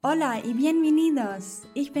Hola y bienvenidos!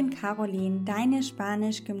 Ich bin Caroline, deine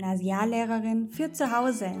Spanisch-Gymnasiallehrerin für zu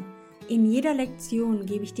Hause. In jeder Lektion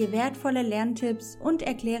gebe ich dir wertvolle Lerntipps und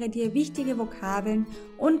erkläre dir wichtige Vokabeln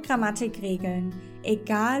und Grammatikregeln,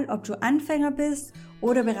 egal ob du Anfänger bist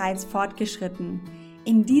oder bereits fortgeschritten.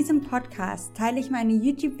 In diesem Podcast teile ich meine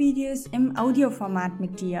YouTube-Videos im Audioformat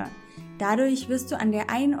mit dir. Dadurch wirst du an der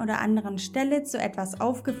einen oder anderen Stelle zu etwas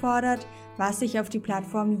aufgefordert, was sich auf die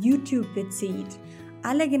Plattform YouTube bezieht.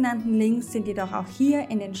 Alle genannten Links sind jedoch auch hier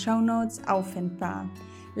in den Shownotes auffindbar.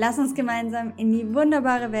 Lass uns gemeinsam in die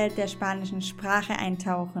wunderbare Welt der spanischen Sprache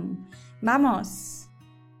eintauchen. ¡Vamos!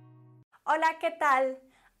 Hola, ¿qué tal?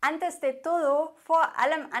 Antes de todo, vor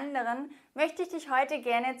allem anderen, möchte ich dich heute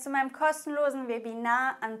gerne zu meinem kostenlosen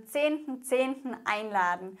Webinar am 10.10.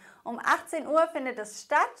 einladen. Um 18 Uhr findet es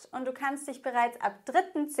statt und du kannst dich bereits ab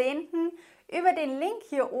 3.10. über den Link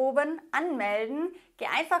hier oben anmelden. Geh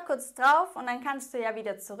einfach kurz drauf und dann kannst du ja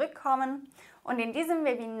wieder zurückkommen. Und in diesem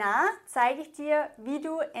Webinar zeige ich dir, wie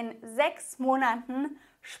du in 6 Monaten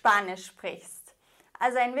Spanisch sprichst.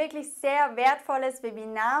 Also ein wirklich sehr wertvolles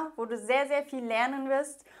Webinar, wo du sehr, sehr viel lernen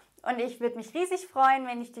wirst. Und ich würde mich riesig freuen,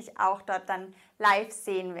 wenn ich dich auch dort dann live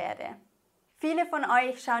sehen werde. Viele von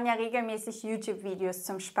euch schauen ja regelmäßig YouTube-Videos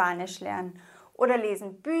zum Spanischlernen oder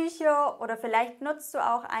lesen Bücher oder vielleicht nutzt du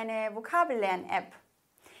auch eine Vokabellern-App.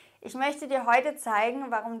 Ich möchte dir heute zeigen,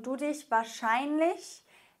 warum du dich wahrscheinlich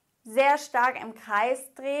sehr stark im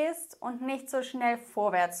Kreis drehst und nicht so schnell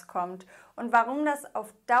vorwärts kommt und warum das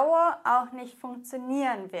auf Dauer auch nicht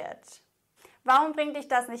funktionieren wird. Warum bringt dich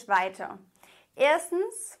das nicht weiter?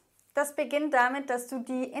 Erstens, das beginnt damit, dass du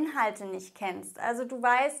die Inhalte nicht kennst. Also du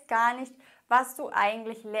weißt gar nicht, was du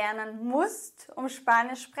eigentlich lernen musst, um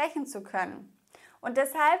Spanisch sprechen zu können. Und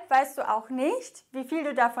deshalb weißt du auch nicht, wie viel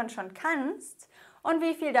du davon schon kannst und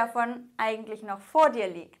wie viel davon eigentlich noch vor dir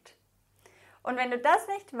liegt. Und wenn du das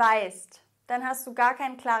nicht weißt, dann hast du gar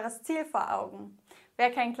kein klares Ziel vor Augen.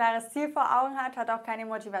 Wer kein klares Ziel vor Augen hat, hat auch keine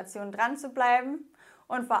Motivation dran zu bleiben.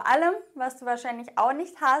 Und vor allem, was du wahrscheinlich auch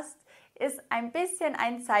nicht hast, ist ein bisschen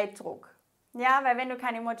ein Zeitdruck. Ja, weil wenn du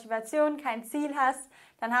keine Motivation, kein Ziel hast,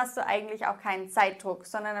 dann hast du eigentlich auch keinen Zeitdruck,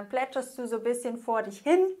 sondern dann plätscherst du so ein bisschen vor dich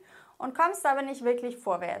hin und kommst aber nicht wirklich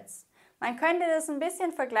vorwärts. Man könnte das ein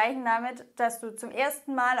bisschen vergleichen damit, dass du zum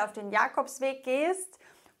ersten Mal auf den Jakobsweg gehst,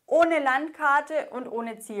 ohne Landkarte und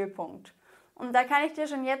ohne Zielpunkt. Und da kann ich dir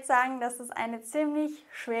schon jetzt sagen, dass es eine ziemlich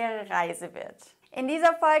schwere Reise wird. In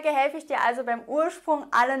dieser Folge helfe ich dir also beim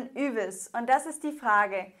Ursprung allen Übels. Und das ist die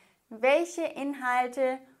Frage, welche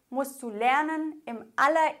Inhalte musst du lernen im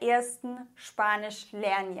allerersten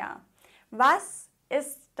Spanisch-Lernjahr? Was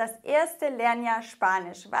ist das erste Lernjahr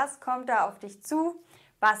Spanisch? Was kommt da auf dich zu?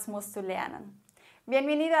 Was musst du lernen?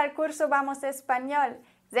 Bienvenido al curso Vamos Español.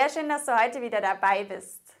 Sehr schön, dass du heute wieder dabei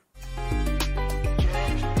bist.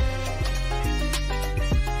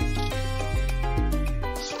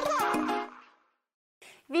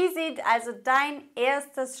 Wie sieht also dein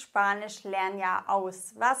erstes Spanisch-Lernjahr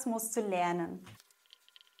aus? Was musst du lernen?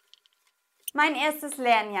 Mein erstes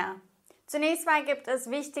Lernjahr. Zunächst mal gibt es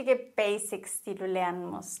wichtige Basics, die du lernen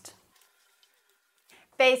musst.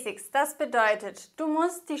 Basics, das bedeutet, du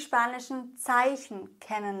musst die spanischen Zeichen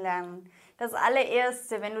kennenlernen. Das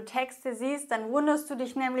allererste, wenn du Texte siehst, dann wunderst du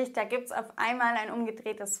dich nämlich, da gibt es auf einmal ein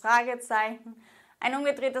umgedrehtes Fragezeichen, ein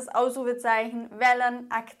umgedrehtes Ausrufezeichen, Wellen,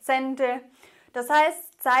 Akzente. Das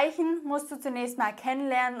heißt, Zeichen musst du zunächst mal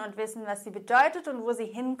kennenlernen und wissen, was sie bedeutet und wo sie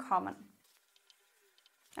hinkommen.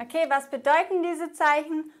 Okay, was bedeuten diese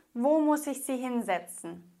Zeichen? Wo muss ich sie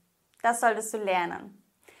hinsetzen? Das solltest du lernen.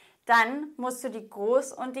 Dann musst du die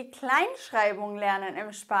Groß- und die Kleinschreibung lernen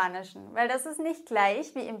im Spanischen, weil das ist nicht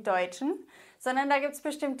gleich wie im Deutschen, sondern da gibt es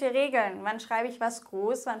bestimmte Regeln. Wann schreibe ich was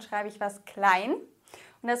groß, wann schreibe ich was klein?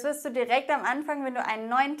 Und das wirst du direkt am Anfang, wenn du einen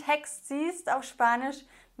neuen Text siehst auf Spanisch,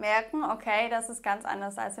 merken, okay, das ist ganz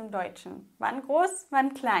anders als im Deutschen. Wann groß,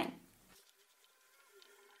 wann klein.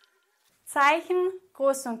 Zeichen,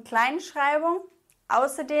 Groß- und Kleinschreibung.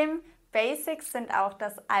 Außerdem Basics sind auch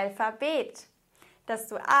das Alphabet, dass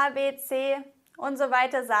du A, B, C und so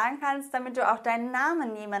weiter sagen kannst, damit du auch deinen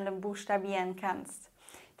Namen jemandem buchstabieren kannst.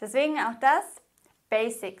 Deswegen auch das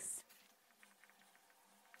Basics.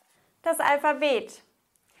 Das Alphabet.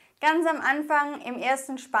 Ganz am Anfang im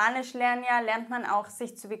ersten Spanisch-Lernjahr lernt man auch,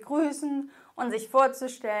 sich zu begrüßen und sich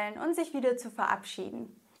vorzustellen und sich wieder zu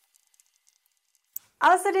verabschieden.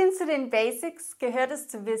 Außerdem zu den Basics gehört es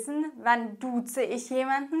zu wissen, wann duze ich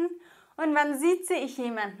jemanden und wann sieze ich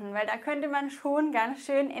jemanden, weil da könnte man schon ganz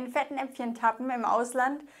schön in Fettnäpfchen tappen im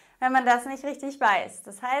Ausland, wenn man das nicht richtig weiß.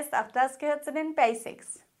 Das heißt, auch das gehört zu den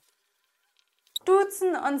Basics.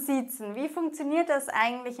 Duzen und Siezen, wie funktioniert das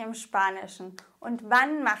eigentlich im Spanischen und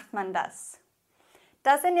wann macht man das?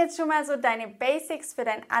 Das sind jetzt schon mal so deine Basics für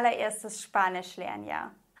dein allererstes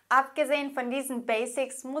Spanisch-Lernjahr. Abgesehen von diesen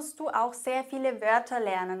Basics musst du auch sehr viele Wörter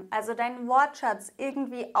lernen, also deinen Wortschatz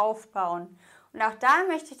irgendwie aufbauen. Und auch da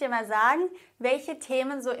möchte ich dir mal sagen, welche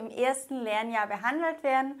Themen so im ersten Lernjahr behandelt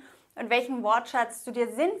werden und welchen Wortschatz du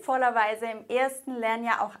dir sinnvollerweise im ersten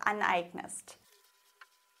Lernjahr auch aneignest.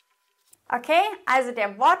 Okay, also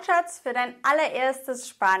der Wortschatz für dein allererstes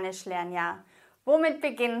Spanisch-Lernjahr. Womit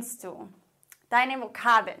beginnst du? Deine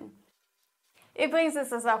Vokabeln. Übrigens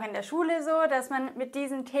ist es auch in der Schule so, dass man mit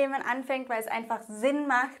diesen Themen anfängt, weil es einfach Sinn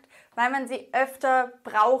macht, weil man sie öfter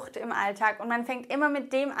braucht im Alltag. Und man fängt immer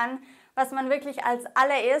mit dem an, was man wirklich als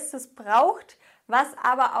allererstes braucht, was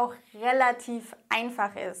aber auch relativ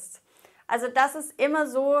einfach ist. Also das ist immer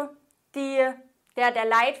so der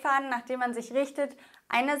Leitfaden, nach dem man sich richtet.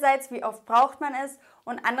 Einerseits, wie oft braucht man es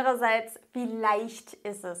und andererseits, wie leicht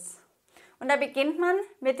ist es. Und da beginnt man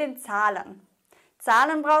mit den Zahlen.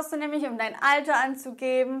 Zahlen brauchst du nämlich, um dein Alter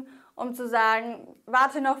anzugeben, um zu sagen,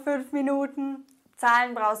 warte noch 5 Minuten.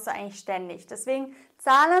 Zahlen brauchst du eigentlich ständig. Deswegen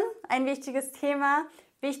Zahlen, ein wichtiges Thema,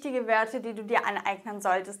 wichtige Wörter, die du dir aneignen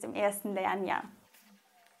solltest im ersten Lernjahr.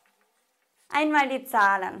 Einmal die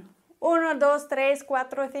Zahlen. 1, 2, 3,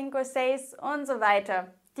 4, 5, 6 und so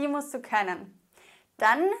weiter. Die musst du können.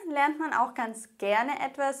 Dann lernt man auch ganz gerne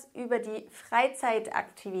etwas über die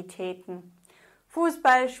Freizeitaktivitäten.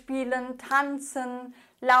 Fußball spielen, tanzen,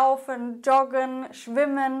 laufen, joggen,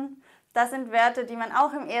 schwimmen. Das sind Wörter, die man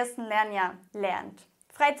auch im ersten Lernjahr lernt.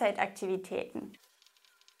 Freizeitaktivitäten.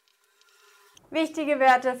 Wichtige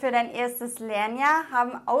Wörter für dein erstes Lernjahr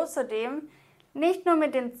haben außerdem nicht nur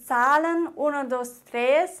mit den Zahlen 1, 2,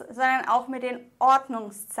 3, sondern auch mit den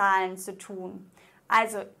Ordnungszahlen zu tun.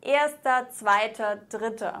 Also 1., 2.,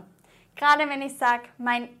 3. Gerade wenn ich sage,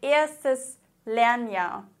 mein erstes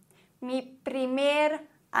Lernjahr, mi primer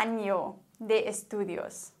año de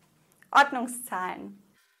estudios. Ordnungszahlen.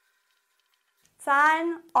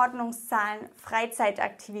 Zahlen, Ordnungszahlen,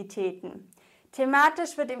 Freizeitaktivitäten.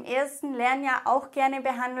 Thematisch wird im ersten Lernjahr auch gerne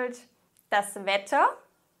behandelt das Wetter,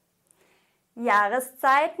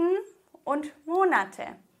 Jahreszeiten und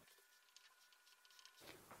Monate.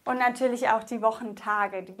 Und natürlich auch die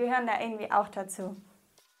Wochentage, die gehören da irgendwie auch dazu.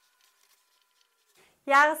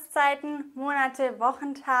 Jahreszeiten, Monate,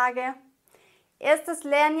 Wochentage. Erstes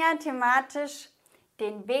Lernjahr thematisch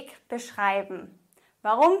den Weg beschreiben.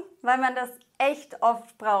 Warum? Weil man das echt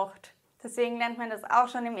oft braucht. Deswegen lernt man das auch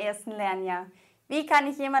schon im ersten Lernjahr. Wie kann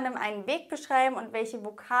ich jemandem einen Weg beschreiben und welche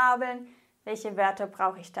Vokabeln, welche Wörter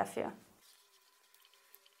brauche ich dafür?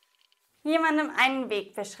 Jemandem einen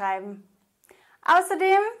Weg beschreiben.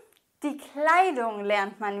 Außerdem, die Kleidung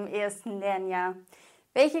lernt man im ersten Lernjahr.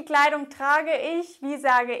 Welche Kleidung trage ich? Wie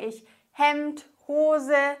sage ich Hemd,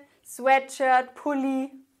 Hose, Sweatshirt,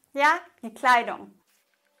 Pulli? Ja, die Kleidung.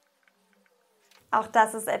 Auch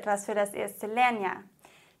das ist etwas für das erste Lernjahr.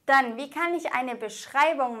 Dann, wie kann ich eine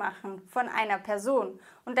Beschreibung machen von einer Person?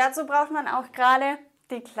 Und dazu braucht man auch gerade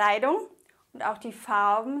die Kleidung und auch die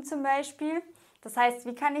Farben zum Beispiel. Das heißt,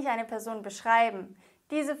 wie kann ich eine Person beschreiben?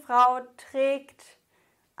 Diese Frau trägt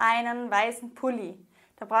einen weißen Pulli.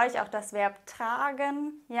 Da brauche ich auch das Verb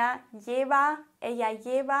tragen, ja, lleva, ella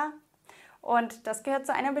lleva. Und das gehört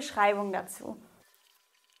zu einer Beschreibung dazu.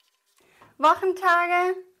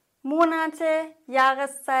 Wochentage, Monate,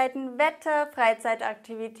 Jahreszeiten, Wetter,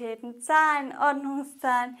 Freizeitaktivitäten, Zahlen,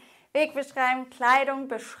 Ordnungszahlen, Weg beschreiben, Kleidung,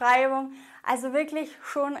 Beschreibung. Also wirklich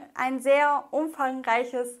schon ein sehr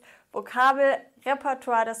umfangreiches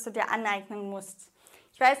Vokabelrepertoire, das du dir aneignen musst.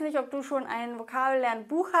 Ich weiß nicht, ob du schon ein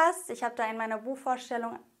Vokabellernbuch hast. Ich habe da in meiner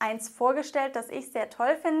Buchvorstellung eins vorgestellt, das ich sehr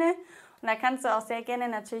toll finde. Und da kannst du auch sehr gerne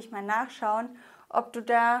natürlich mal nachschauen, ob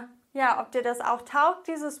dir das auch taugt,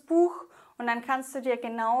 dieses Buch. Und dann kannst du dir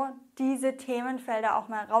genau diese Themenfelder auch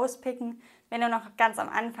mal rauspicken, wenn du noch ganz am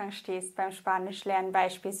Anfang stehst beim Spanischlernen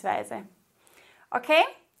beispielsweise. Okay?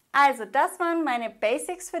 Also, das waren meine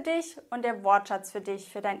Basics für dich und der Wortschatz für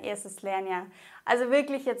dich für dein erstes Lernjahr. Also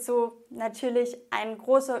wirklich jetzt so natürlich ein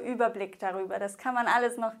großer Überblick darüber. Das kann man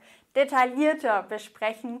alles noch detaillierter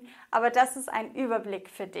besprechen, aber das ist ein Überblick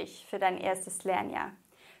für dich, für dein erstes Lernjahr.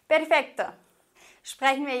 Perfekto!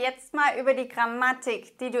 Sprechen wir jetzt mal über die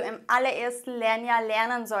Grammatik, die du im allerersten Lernjahr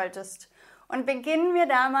lernen solltest. Und beginnen wir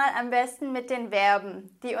da mal am besten mit den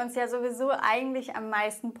Verben, die uns ja sowieso eigentlich am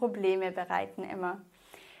meisten Probleme bereiten immer.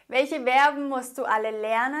 Welche Verben musst du alle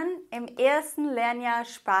lernen im ersten Lernjahr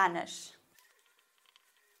Spanisch?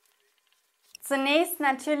 Zunächst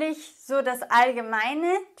natürlich so das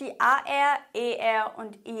Allgemeine, die AR, ER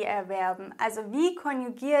und IR Verben. Also wie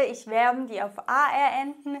konjugiere ich Verben, die auf AR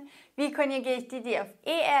enden, wie konjugiere ich die auf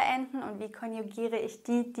ER enden und wie konjugiere ich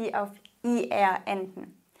die auf IR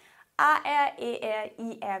enden. AR, ER,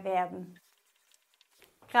 IR Verben.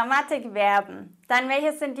 Grammatikverben. Dann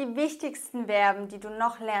welches sind die wichtigsten Verben, die du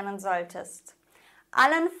noch lernen solltest?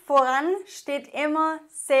 Allen voran steht immer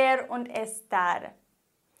ser und estar.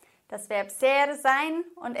 Das Verb ser sein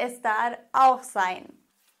und estar auch sein.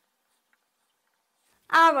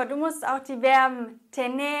 Aber du musst auch die Verben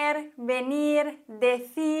tener, venir,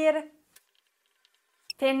 decir,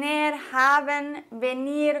 tener, haben,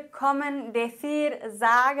 venir, kommen, decir,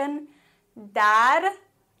 sagen, dar,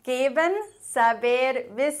 geben,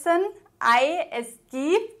 saber, wissen, hay, es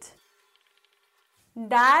gibt,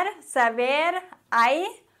 dar, saber, hay,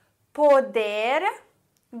 poder,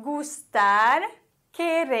 gustar,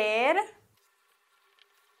 querer.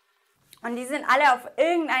 Und die sind alle auf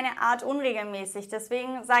irgendeine Art unregelmäßig.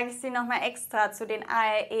 Deswegen sage ich sie nochmal extra zu den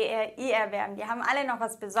AR, ER, IR Verben. Die haben alle noch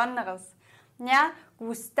was Besonderes. Ja,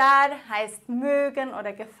 gustar heißt mögen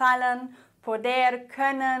oder gefallen, poder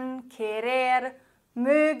können, querer,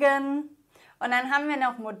 mögen. Und dann haben wir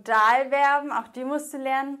noch Modalverben, auch die musst du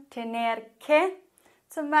lernen. Tener que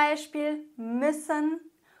zum Beispiel, müssen,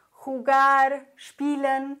 jugar,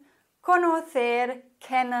 spielen, conocer,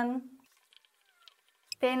 kennen.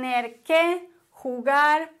 Tener que,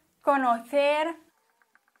 jugar, conocer.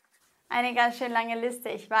 Eine ganz schön lange Liste,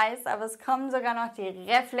 ich weiß, aber es kommen sogar noch die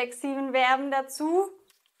reflexiven Verben dazu.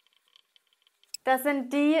 Das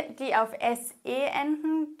sind die auf SE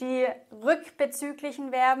enden, die rückbezüglichen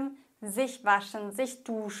Verben, sich waschen, sich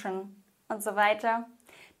duschen und so weiter.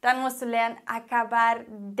 Dann musst du lernen acabar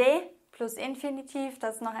de plus Infinitiv,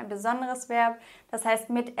 das ist noch ein besonderes Verb, das heißt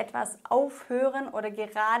mit etwas aufhören oder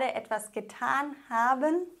gerade etwas getan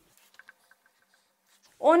haben.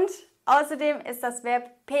 Und außerdem ist das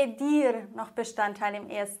Verb pedir noch Bestandteil im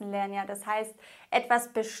ersten Lernjahr, das heißt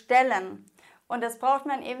etwas bestellen. Und das braucht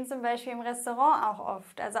man eben zum Beispiel im Restaurant auch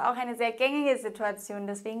oft, also auch eine sehr gängige Situation,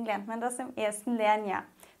 deswegen lernt man das im ersten Lernjahr.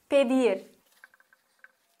 Pedir.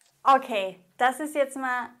 Okay, das ist jetzt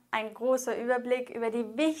mal ein großer Überblick über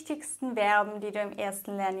die wichtigsten Verben, die du im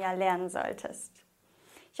ersten Lernjahr lernen solltest.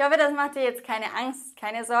 Ich hoffe, das macht dir jetzt keine Angst,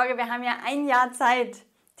 keine Sorge, wir haben ja ein Jahr Zeit,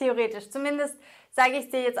 theoretisch. Zumindest sage ich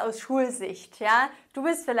dir jetzt aus Schulsicht. Ja? Du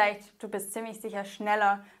bist ziemlich sicher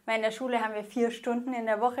schneller, weil in der Schule haben wir 4 Stunden in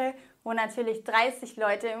der Woche, wo natürlich 30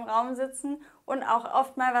 Leute im Raum sitzen und auch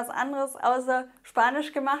oft mal was anderes außer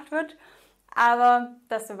Spanisch gemacht wird. Aber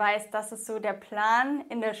dass du weißt, das ist so der Plan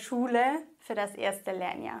in der Schule für das erste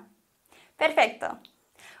Lernjahr. Perfekto.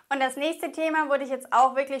 Und das nächste Thema wurde ich jetzt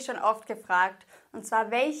auch wirklich schon oft gefragt. Und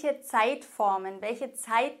zwar, welche Zeitformen, welche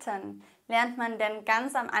Zeiten lernt man denn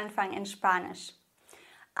ganz am Anfang in Spanisch?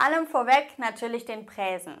 Allem vorweg natürlich den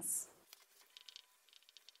Präsens.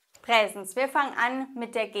 Präsens. Wir fangen an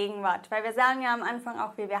mit der Gegenwart, weil wir sagen ja am Anfang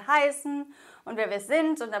auch, wie wir heißen und wer wir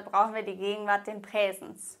sind. Und da brauchen wir die Gegenwart, den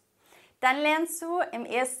Präsens. Dann lernst du im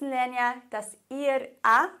ersten Lernjahr das ir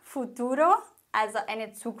a futuro, also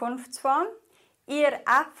eine Zukunftsform. Ir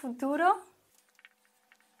a futuro.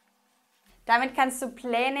 Damit kannst du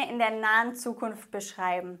Pläne in der nahen Zukunft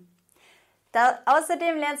beschreiben.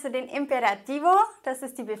 Außerdem lernst du den Imperativo, das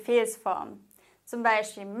ist die Befehlsform. Zum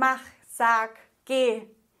Beispiel mach, sag, geh.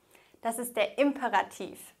 Das ist der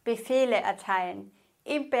Imperativ, Befehle erteilen.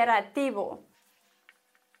 Imperativo.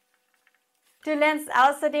 Du lernst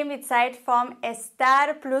außerdem die Zeitform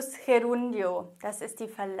estar plus gerundio. Das ist die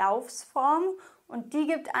Verlaufsform und die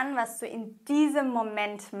gibt an, was du in diesem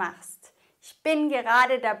Moment machst. Ich bin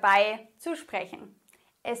gerade dabei zu sprechen.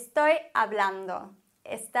 Estoy hablando.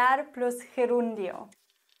 Estar plus gerundio.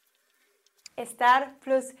 Estar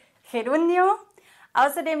plus gerundio.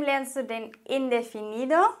 Außerdem lernst du den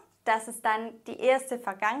indefinido. Das ist dann die erste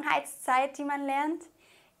Vergangenheitszeit, die man lernt.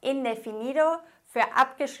 Indefinido für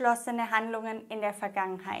abgeschlossene Handlungen in der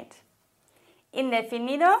Vergangenheit.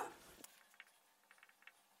 Indefinido.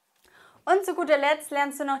 Und zu guter Letzt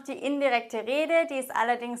lernst du noch die indirekte Rede, die ist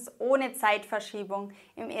allerdings ohne Zeitverschiebung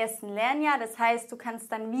im ersten Lernjahr. Das heißt, du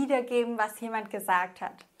kannst dann wiedergeben, was jemand gesagt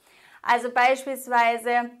hat. Also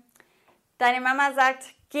beispielsweise, deine Mama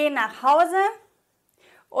sagt, geh nach Hause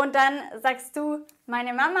und dann sagst du,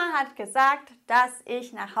 meine Mama hat gesagt, dass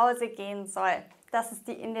ich nach Hause gehen soll. Das ist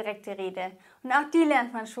die indirekte Rede. Und auch die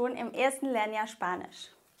lernt man schon im ersten Lernjahr Spanisch.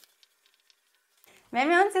 Wenn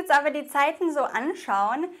wir uns jetzt aber die Zeiten so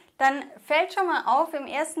anschauen, dann fällt schon mal auf im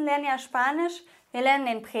ersten Lernjahr Spanisch, wir lernen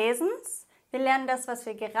den Präsens, wir lernen das, was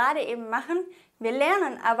wir gerade eben machen, wir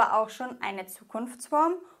lernen aber auch schon eine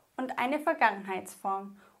Zukunftsform und eine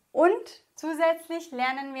Vergangenheitsform. Und zusätzlich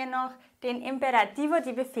lernen wir noch den Imperativo,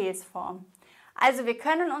 die Befehlsform. Also wir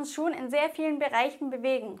können uns schon in sehr vielen Bereichen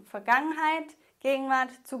bewegen. Vergangenheit, Gegenwart,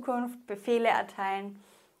 Zukunft, Befehle erteilen.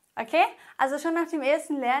 Okay? Also schon nach dem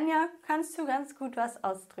ersten Lernjahr kannst du ganz gut was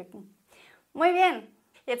ausdrücken. Muy bien!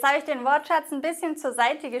 Jetzt habe ich den Wortschatz ein bisschen zur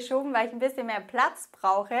Seite geschoben, weil ich ein bisschen mehr Platz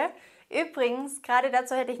brauche. Übrigens, gerade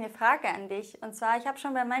dazu hätte ich eine Frage an dich. Und zwar, ich habe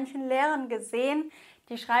schon bei manchen Lehrern gesehen,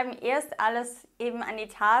 die schreiben erst alles eben an die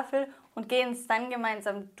Tafel und gehen es dann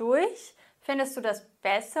gemeinsam durch. Findest du das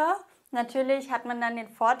besser? Natürlich hat man dann den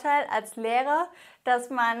Vorteil als Lehrer, dass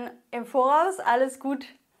man im Voraus alles gut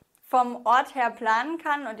vom Ort her planen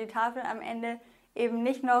kann und die Tafel am Ende eben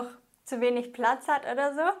nicht noch zu wenig Platz hat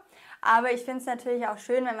oder so. Aber ich finde es natürlich auch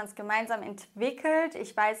schön, wenn man es gemeinsam entwickelt.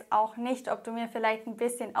 Ich weiß auch nicht, ob du mir vielleicht ein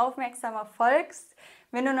bisschen aufmerksamer folgst.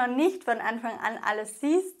 Wenn du noch nicht von Anfang an alles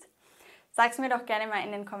siehst, sag's mir doch gerne mal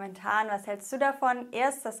in den Kommentaren, was hältst du davon?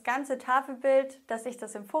 Erst das ganze Tafelbild, dass ich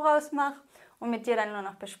das im Voraus mache und mit dir dann nur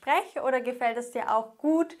noch bespreche, oder gefällt es dir auch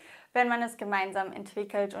gut, wenn man es gemeinsam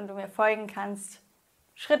entwickelt und du mir folgen kannst,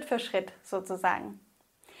 Schritt für Schritt sozusagen.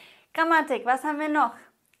 Grammatik, was haben wir noch?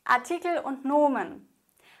 Artikel und Nomen.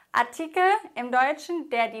 Artikel im Deutschen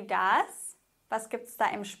der, die, das. Was gibt es da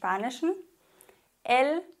im Spanischen?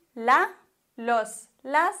 El, la, los,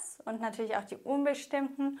 las und natürlich auch die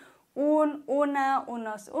unbestimmten un, una,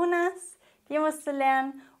 unos, unas. Die musst du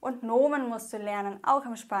lernen und Nomen musst du lernen, auch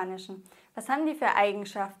im Spanischen. Was haben die für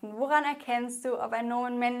Eigenschaften? Woran erkennst du, ob ein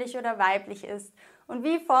Nomen männlich oder weiblich ist? Und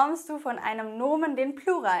wie formst du von einem Nomen den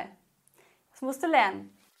Plural? Das musst du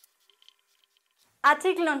lernen.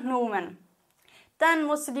 Artikel und Nomen. Dann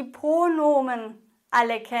musst du die Pronomen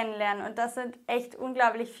alle kennenlernen und das sind echt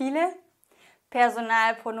unglaublich viele.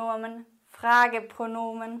 Personalpronomen,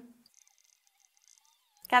 Fragepronomen.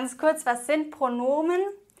 Ganz kurz, was sind Pronomen?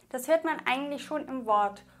 Das hört man eigentlich schon im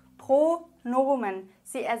Wort. Pronomen.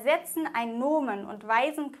 Sie ersetzen ein Nomen und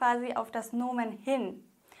weisen quasi auf das Nomen hin.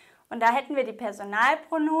 Und da hätten wir die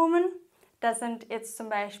Personalpronomen. Das sind jetzt zum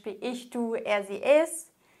Beispiel ich, du, er, sie,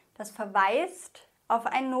 es. Das verweist auf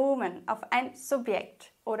ein Nomen, auf ein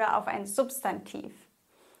Subjekt oder auf ein Substantiv.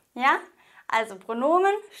 Ja? Also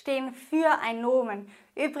Pronomen stehen für ein Nomen.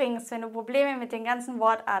 Übrigens, wenn du Probleme mit den ganzen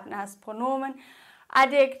Wortarten hast, Pronomen,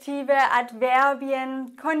 Adjektive,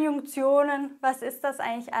 Adverbien, Konjunktionen, was ist das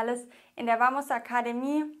eigentlich alles? In der Vamos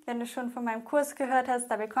Akademie, wenn du schon von meinem Kurs gehört hast,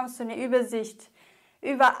 da bekommst du eine Übersicht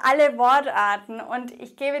über alle Wortarten und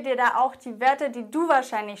ich gebe dir da auch die Wörter, die du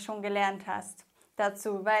wahrscheinlich schon gelernt hast,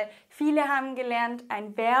 dazu, weil viele haben gelernt,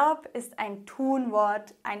 ein Verb ist ein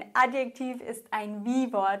Tunwort, ein Adjektiv ist ein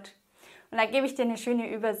Wie-Wort. Und da gebe ich dir eine schöne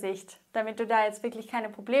Übersicht, damit du da jetzt wirklich keine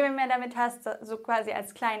Probleme mehr damit hast, so quasi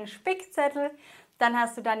als kleinen Spickzettel, dann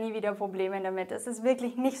hast du da nie wieder Probleme damit. Es ist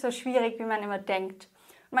wirklich nicht so schwierig, wie man immer denkt.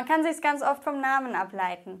 Und man kann sich es ganz oft vom Namen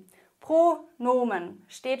ableiten. Pronomen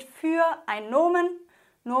steht für ein Nomen.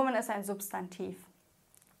 Nomen ist ein Substantiv.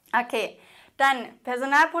 Okay, dann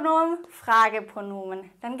Personalpronomen,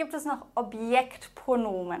 Fragepronomen. Dann gibt es noch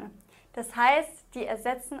Objektpronomen. Das heißt, die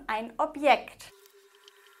ersetzen ein Objekt.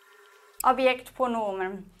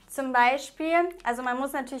 Objektpronomen. Zum Beispiel, also man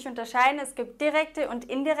muss natürlich unterscheiden, es gibt direkte und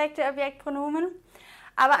indirekte Objektpronomen.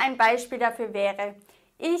 Aber ein Beispiel dafür wäre,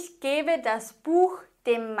 ich gebe das Buch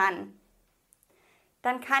dem Mann.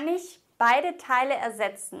 Dann kann ich beide Teile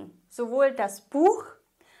ersetzen, sowohl das Buch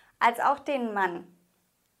als auch den Mann.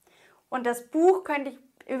 Und das Buch könnte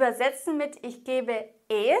ich übersetzen mit ich gebe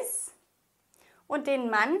es und den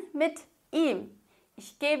Mann mit ihm.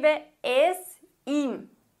 Ich gebe es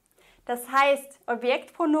ihm. Das heißt,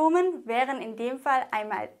 Objektpronomen wären in dem Fall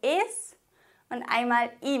einmal es und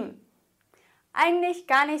einmal ihm. Eigentlich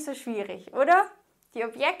gar nicht so schwierig, oder? Die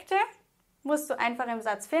Objekte musst du einfach im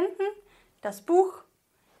Satz finden. Das Buch,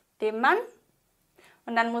 dem Mann.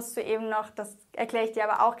 Und dann musst du eben noch, das erkläre ich dir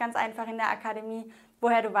aber auch ganz einfach in der Akademie,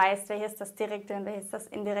 woher du weißt, welches das direkte und welches das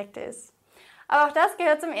indirekte ist. Aber auch das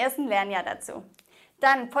gehört zum ersten Lernjahr dazu.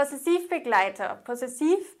 Dann Possessivbegleiter.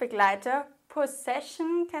 Possessivbegleiter,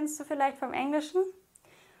 Possession kennst du vielleicht vom Englischen.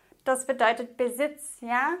 Das bedeutet Besitz,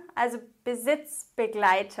 ja? Also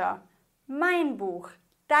Besitzbegleiter. Mein Buch,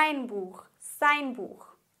 dein Buch, sein Buch.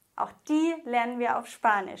 Auch die lernen wir auf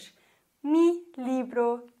Spanisch. Mi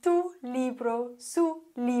libro, tu libro, su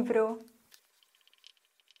libro.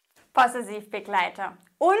 Possessivbegleiter.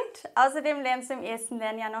 Und außerdem lernst du im ersten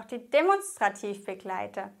Lernjahr noch die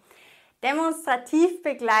Demonstrativbegleiter.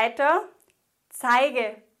 Demonstrativbegleiter,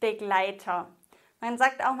 Zeigebegleiter. Man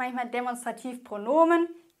sagt auch manchmal Demonstrativpronomen,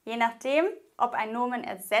 je nachdem, ob ein Nomen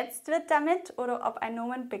ersetzt wird damit oder ob ein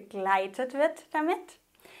Nomen begleitet wird damit.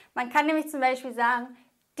 Man kann nämlich zum Beispiel sagen,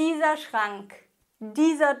 dieser Schrank,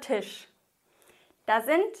 dieser Tisch. Da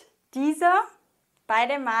sind dieser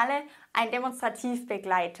beide Male ein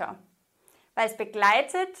Demonstrativbegleiter, weil es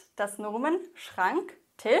begleitet das Nomen Schrank,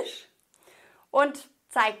 Tisch und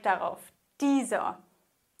zeigt darauf, dieser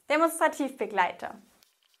Demonstrativbegleiter.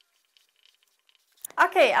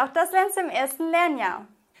 Okay, auch das lernst du im ersten Lernjahr.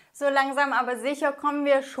 So langsam aber sicher kommen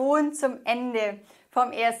wir schon zum Ende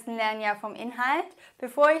vom ersten Lernjahr vom Inhalt,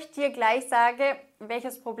 bevor ich dir gleich sage,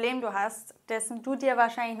 welches Problem du hast, dessen du dir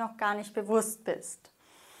wahrscheinlich noch gar nicht bewusst bist.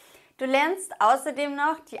 Du lernst außerdem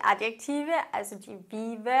noch die Adjektive, also die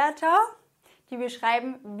Wie-Wörter, die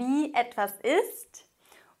beschreiben, wie etwas ist.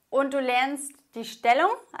 Und du lernst die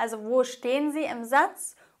Stellung, also wo stehen sie im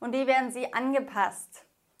Satz und wie werden sie angepasst.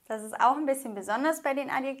 Das ist auch ein bisschen besonders bei den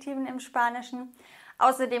Adjektiven im Spanischen.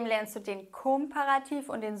 Außerdem lernst du den Komparativ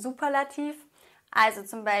und den Superlativ. Also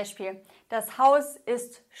zum Beispiel, das Haus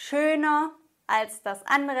ist schöner als das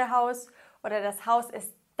andere Haus oder das Haus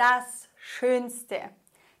ist das Schönste.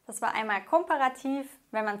 Das war einmal Komparativ,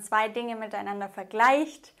 wenn man zwei Dinge miteinander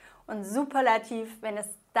vergleicht, und Superlativ, wenn es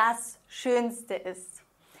das Schönste ist.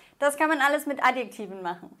 Das kann man alles mit Adjektiven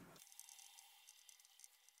machen.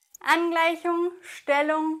 Angleichung,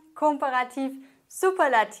 Stellung, Komparativ,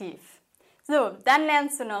 Superlativ. So, dann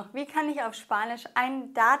lernst du noch, wie kann ich auf Spanisch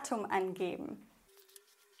ein Datum angeben.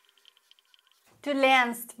 Du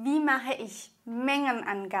lernst, wie mache ich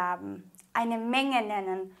Mengenangaben, eine Menge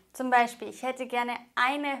nennen. Zum Beispiel, ich hätte gerne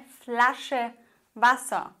eine Flasche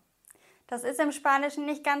Wasser. Das ist im Spanischen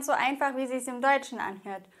nicht ganz so einfach, wie es sich im Deutschen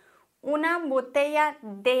anhört. Una botella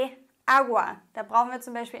de agua. Da brauchen wir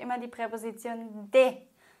zum Beispiel immer die Präposition de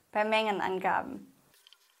bei Mengenangaben.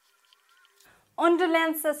 Und du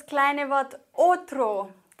lernst das kleine Wort otro.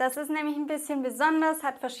 Das ist nämlich ein bisschen besonders,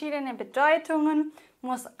 hat verschiedene Bedeutungen,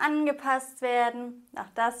 muss angepasst werden. Auch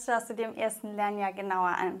das schaust du dir im ersten Lernjahr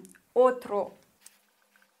genauer an. Otro.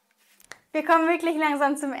 Wir kommen wirklich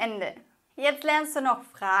langsam zum Ende. Jetzt lernst du noch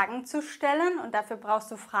Fragen zu stellen und dafür brauchst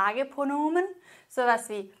du Fragepronomen. Sowas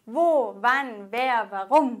wie wo, wann, wer,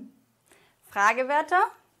 warum. Fragewörter.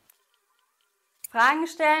 Fragen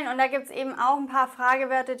stellen und da gibt es eben auch ein paar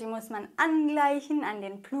Fragewörter, die muss man angleichen an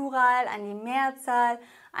den Plural, an die Mehrzahl,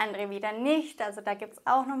 andere wieder nicht. Also da gibt es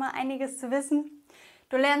auch nochmal einiges zu wissen.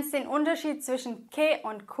 Du lernst den Unterschied zwischen que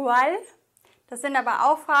und cual. Das sind aber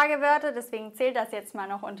auch Fragewörter, deswegen zählt das jetzt mal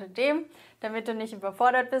noch unter dem, damit du nicht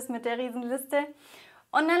überfordert bist mit der Riesenliste.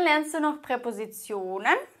 Und dann lernst du noch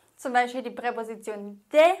Präpositionen, zum Beispiel die Präposition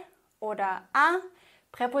de oder a.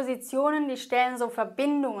 Präpositionen, die stellen so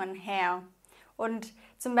Verbindungen her. Und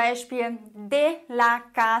zum Beispiel de la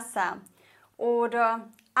casa oder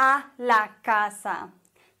a la casa.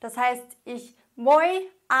 Das heißt, ich voy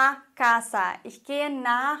a casa, ich gehe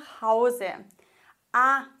nach Hause.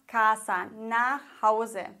 A casa, nach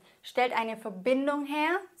Hause, stellt eine Verbindung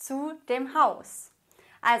her zu dem Haus.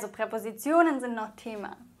 Also Präpositionen sind noch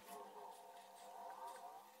Thema.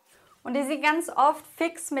 Und die sind ganz oft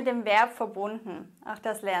fix mit dem Verb verbunden. Auch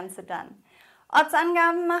das lernst du dann.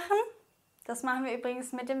 Ortsangaben machen. Das machen wir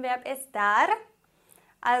übrigens mit dem Verb estar.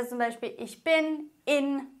 Also zum Beispiel, ich bin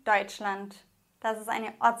in Deutschland. Das ist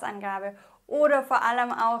eine Ortsangabe. Oder vor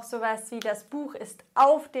allem auch sowas wie das Buch ist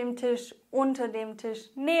auf dem Tisch, unter dem Tisch,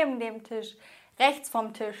 neben dem Tisch, rechts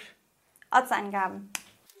vom Tisch. Ortsangaben.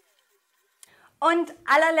 Und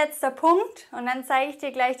allerletzter Punkt, und dann zeige ich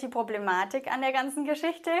dir gleich die Problematik an der ganzen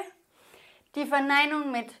Geschichte. Die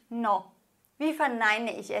Verneinung mit no. Wie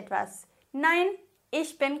verneine ich etwas? Nein,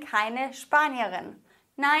 ich bin keine Spanierin.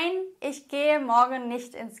 Nein, ich gehe morgen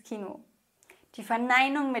nicht ins Kino. Die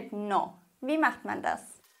Verneinung mit no. Wie macht man das?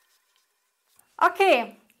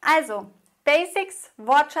 Okay, also Basics,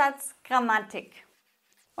 Wortschatz, Grammatik.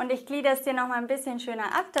 Und ich gliedere es dir nochmal ein bisschen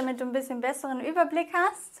schöner ab, damit du ein bisschen besseren Überblick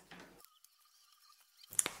hast.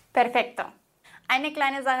 Perfekto. Eine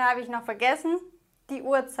kleine Sache habe ich noch vergessen, die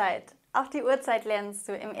Uhrzeit. Auch die Uhrzeit lernst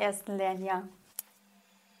du im ersten Lernjahr.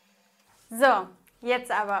 So, jetzt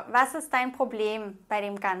aber, was ist dein Problem bei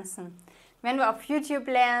dem Ganzen? Wenn du auf YouTube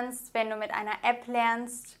lernst, wenn du mit einer App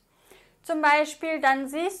lernst, zum Beispiel, dann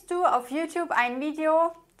siehst du auf YouTube ein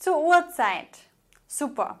Video zur Uhrzeit.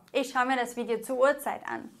 Super, ich schaue mir das Video zur Uhrzeit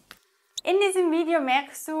an. In diesem Video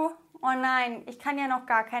merkst du, oh nein, ich kann ja noch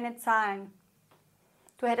gar keine Zahlen.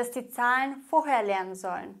 Du hättest die Zahlen vorher lernen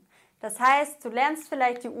sollen. Das heißt, du lernst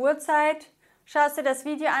vielleicht die Uhrzeit, schaust dir das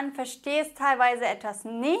Video an, verstehst teilweise etwas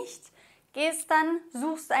nicht, gehst dann,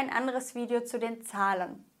 suchst ein anderes Video zu den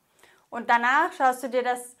Zahlen. Und danach schaust du dir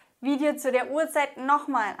das Video zu der Uhrzeit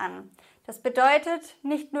nochmal an. Das bedeutet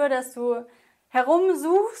nicht nur, dass du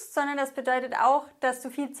herumsuchst, sondern das bedeutet auch, dass du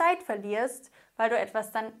viel Zeit verlierst, weil du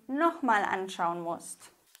etwas dann nochmal anschauen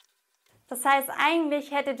musst. Das heißt, eigentlich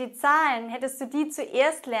hättest du die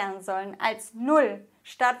zuerst lernen sollen, als 0,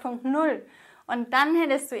 Startpunkt 0. Und dann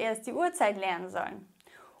hättest du erst die Uhrzeit lernen sollen.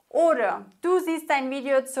 Oder du siehst ein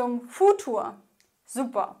Video zum Futur.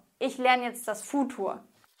 Super, ich lerne jetzt das Futur.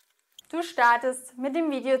 Du startest mit dem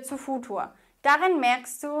Video zu Futur. Darin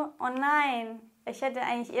merkst du, oh nein, ich hätte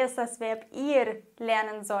eigentlich erst das Verb ihr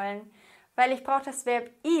lernen sollen, weil ich brauche das Verb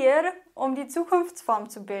ihr, um die Zukunftsform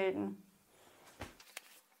zu bilden.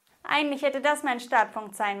 Eigentlich hätte das mein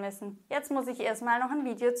Startpunkt sein müssen. Jetzt muss ich erstmal noch ein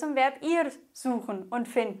Video zum Verb ihr suchen und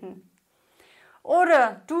finden.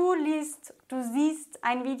 Oder du siehst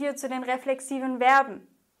ein Video zu den reflexiven Verben.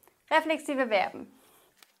 Reflexive Verben.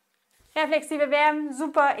 Reflexive Verben,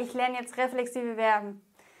 super, ich lerne jetzt reflexive Verben.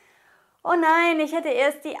 Oh nein, ich hätte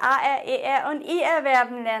erst die AR, ER und IR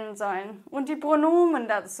Verben lernen sollen und die Pronomen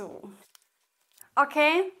dazu.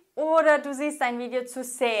 Okay, oder du siehst ein Video zu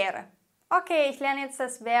ser. Okay, ich lerne jetzt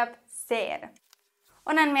das Verb ser.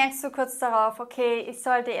 Und dann merkst du kurz darauf, okay, ich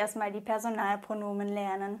sollte erstmal die Personalpronomen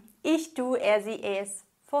lernen. Ich, du, er, sie, es.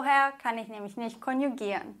 Vorher kann ich nämlich nicht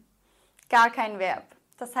konjugieren. Gar kein Verb.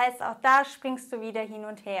 Das heißt, auch da springst du wieder hin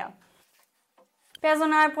und her.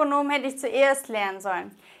 Personalpronomen hätte ich zuerst lernen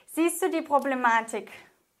sollen. Siehst du die Problematik,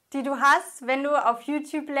 die du hast, wenn du auf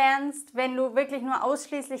YouTube lernst, wenn du wirklich nur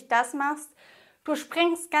ausschließlich das machst? Du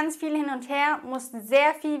springst ganz viel hin und her, musst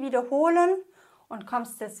sehr viel wiederholen und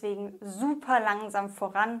kommst deswegen super langsam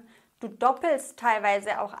voran. Du doppelst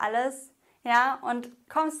teilweise auch alles, ja, und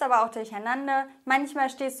kommst aber auch durcheinander. Manchmal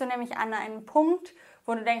stehst du nämlich an einem Punkt,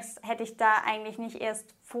 wo du denkst, hätte ich da eigentlich nicht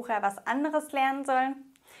erst vorher was anderes lernen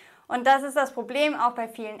sollen. Und das ist das Problem auch bei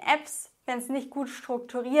vielen Apps. Wenn es nicht gut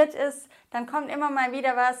strukturiert ist, dann kommt immer mal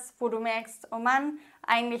wieder was, wo du merkst, oh Mann,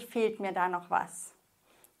 eigentlich fehlt mir da noch was.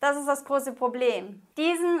 Das ist das große Problem.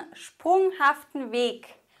 Diesen sprunghaften Weg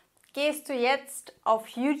gehst du jetzt auf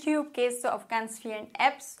YouTube, gehst du auf ganz vielen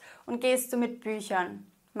Apps und gehst du mit Büchern,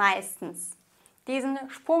 meistens. Diesen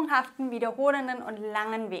sprunghaften, wiederholenden und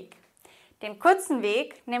langen Weg. Den kurzen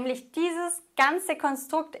Weg, nämlich dieses ganze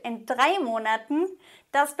Konstrukt in 3 Monaten,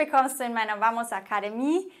 das bekommst du in meiner Vamos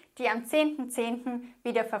Akademie, die am 10.10.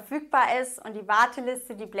 wieder verfügbar ist und die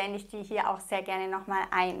Warteliste, die blende ich dir hier auch sehr gerne nochmal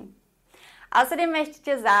ein. Außerdem möchte ich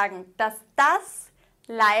dir sagen, dass das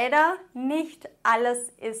leider nicht alles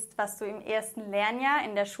ist, was du im ersten Lernjahr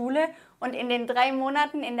in der Schule und in den 3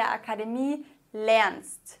 Monaten in der Akademie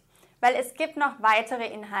lernst. Weil es gibt noch weitere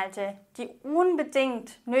Inhalte, die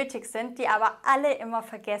unbedingt nötig sind, die aber alle immer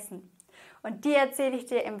vergessen. Und die erzähle ich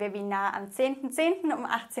dir im Webinar am 10.10. um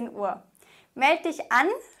 18 Uhr. Meld dich an,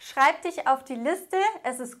 schreib dich auf die Liste,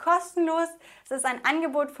 es ist kostenlos, es ist ein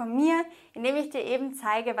Angebot von mir, in dem ich dir eben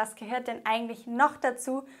zeige, was gehört denn eigentlich noch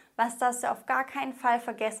dazu, was darfst du auf gar keinen Fall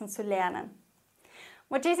vergessen zu lernen.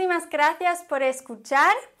 Muchísimas gracias por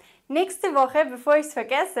escuchar. Nächste Woche, bevor ich es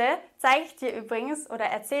vergesse, zeige ich dir übrigens oder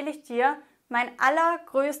erzähle ich dir mein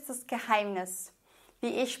allergrößtes Geheimnis,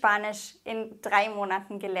 wie ich Spanisch in 3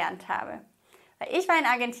 Monaten gelernt habe. Weil ich war in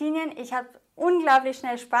Argentinien, ich habe unglaublich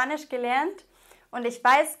schnell Spanisch gelernt und ich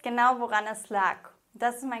weiß genau, woran es lag.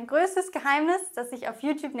 Das ist mein größtes Geheimnis, das ich auf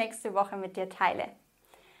YouTube nächste Woche mit dir teile.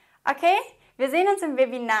 Okay, wir sehen uns im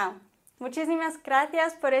Webinar. Muchísimas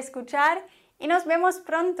gracias por escuchar y nos vemos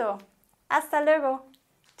pronto. Hasta luego.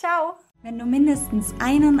 Ciao. Wenn du mindestens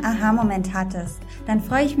einen Aha-Moment hattest, dann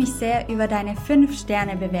freue ich mich sehr über deine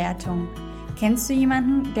 5-Sterne-Bewertung. Kennst du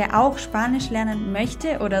jemanden, der auch Spanisch lernen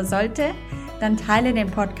möchte oder sollte? Dann teile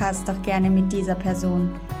den Podcast doch gerne mit dieser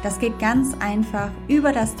Person. Das geht ganz einfach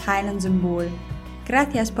über das Teilen-Symbol.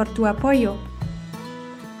 Gracias por tu apoyo.